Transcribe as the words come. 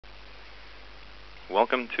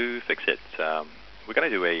welcome to Fix It. We're going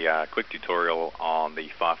to do a quick tutorial on the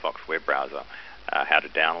Firefox web browser, how to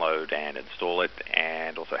download and install it,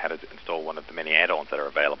 and also how to install one of the many add-ons that are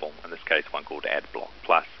available, in this case one called Adblock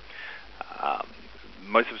Plus.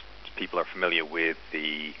 Most of people are familiar with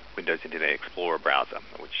the Windows Internet Explorer browser,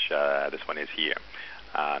 which this one is here.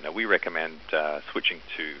 Now we recommend switching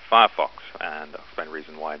to Firefox, and I'll explain the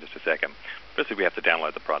reason why in just a second. Firstly, we have to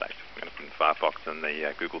download the product. We're going to put in Firefox in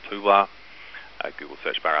the Google toolbar, Google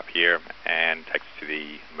search bar up here, and takes us to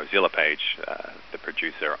the Mozilla page, the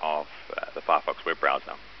producer of the Firefox web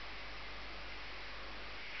browser.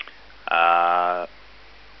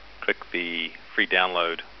 Click the free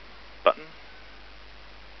download button.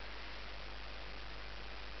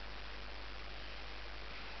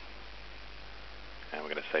 And we're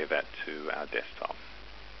going to save that to our desktop.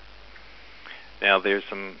 Now, there's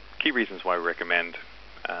some key reasons why we recommend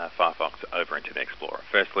Firefox over Internet Explorer.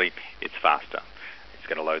 Firstly, it's faster. It's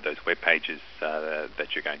going to load those web pages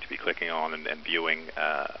that you're going to be clicking on and viewing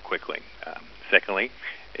quickly. Secondly,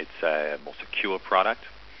 it's a more secure product.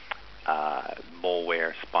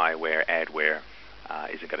 Malware, spyware, adware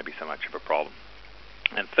isn't going to be so much of a problem.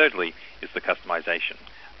 And thirdly is the customization.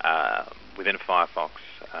 Within Firefox,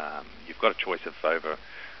 you've got a choice of over,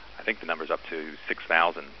 I think the number is up to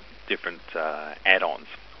 6,000 different add-ons,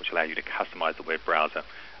 which allow you to customize the web browser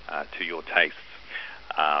to your tastes.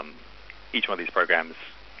 Each one of these programs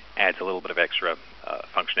adds a little bit of extra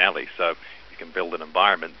functionality, so you can build an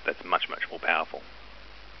environment that's much, much more powerful.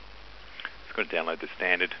 It's going to download the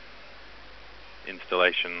standard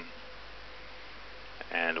installation,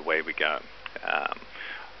 and away we go.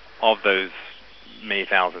 Of those many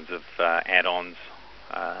thousands of add-ons,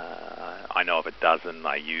 I know of a dozen.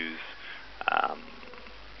 I use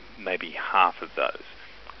maybe half of those.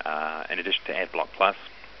 In addition to Adblock Plus,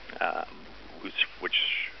 which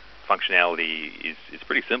functionality is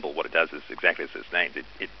pretty simple. What it does is exactly as it's named.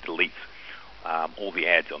 It deletes all the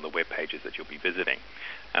ads on the web pages that you'll be visiting.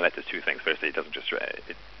 And that does two things. Firstly, it doesn't just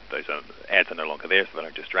those ads are no longer there, so they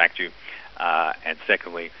don't distract you. And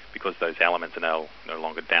secondly, because those elements are no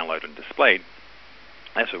longer downloaded and displayed,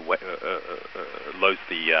 it also loads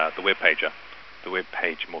the web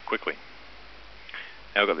page more quickly.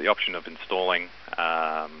 Now we've got the option of installing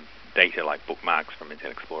data like bookmarks from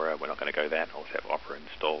Internet Explorer. We're not going to go that. I also have Opera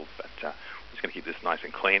installed, but we're just going to keep this nice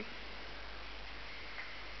and clean.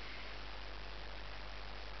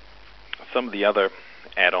 Some of the other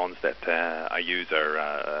add-ons that I use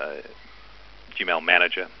are Gmail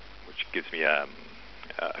Manager, which gives me a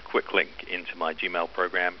quick link into my Gmail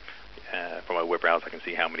program. From my web browser, I can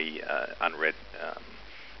see how many unread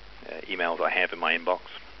emails I have in my inbox.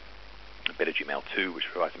 Better Gmail 2, which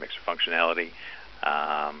provides some extra functionality,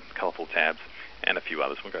 colorful tabs, and a few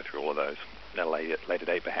others. We'll go through all of those at a later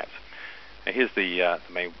date, perhaps. Now, here's the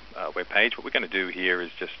main web page. What we're going to do here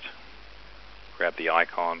is just grab the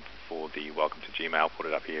icon for the Welcome to Gmail, put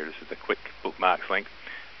it up here. This is the quick bookmarks link.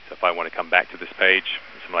 So if I want to come back to this page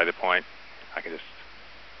at some later point, I can just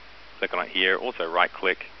click on it here. Also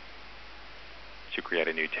right-click to create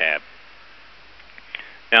a new tab.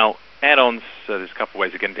 Now, add-ons, so there's a couple of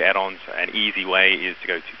ways of getting to add-ons. An easy way is to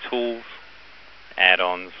go to Tools,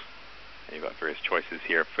 Add-ons, and you've got various choices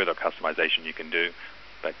here. Further customization you can do,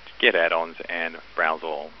 but get add-ons and browse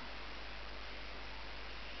all.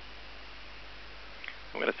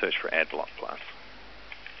 I'm going to search for Adblock Plus.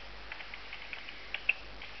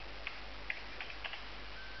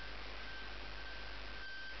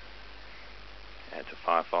 Add to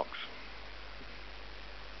Firefox.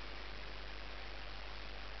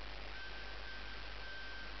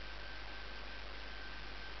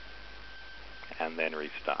 And then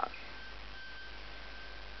restart.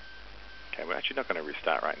 Okay, we're actually not going to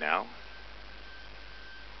restart right now.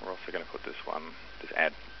 We're also going to put this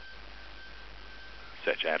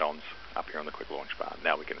search add-ons up here on the quick launch bar.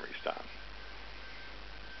 Now we can restart.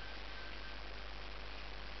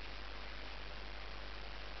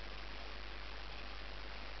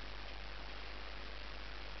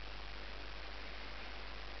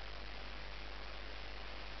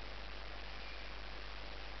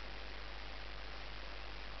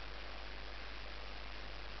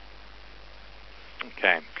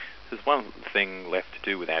 Okay, there's one thing left to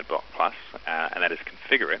do with Adblock Plus, and that is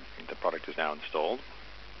configure it. The product is now installed.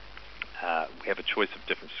 We have a choice of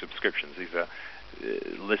different subscriptions. These are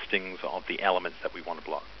listings of the elements that we want to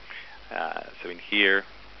block. So in here,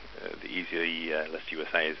 the Easy List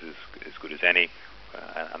USA is as good as any.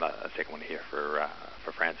 And a second one here for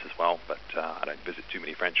France as well, but I don't visit too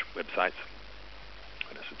many French websites.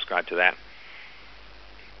 I'm going to subscribe to that.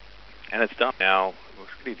 And it's done. Now, we'll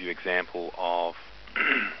give you an example of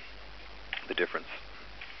the difference.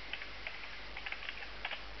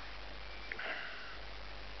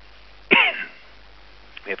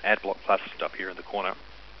 Adblock Plus up here in the corner.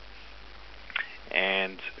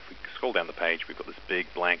 And if we scroll down the page, we've got this big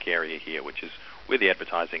blank area here, which is where the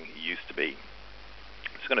advertising used to be.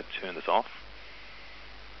 I'm just going to turn this off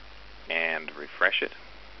and refresh it.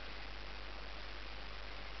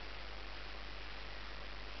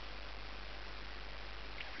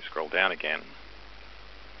 If we scroll down again,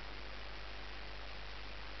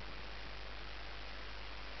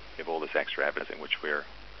 we have all this extra advertising, which we're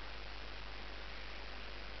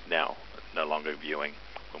now no longer viewing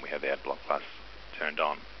when we have the Adblock Plus turned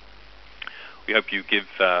on. We hope you give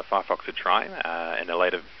Firefox a try. In a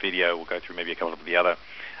later video, we'll go through maybe a couple of the other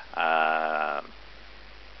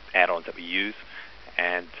add-ons that we use,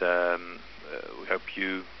 and we hope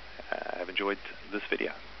you have enjoyed this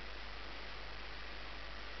video.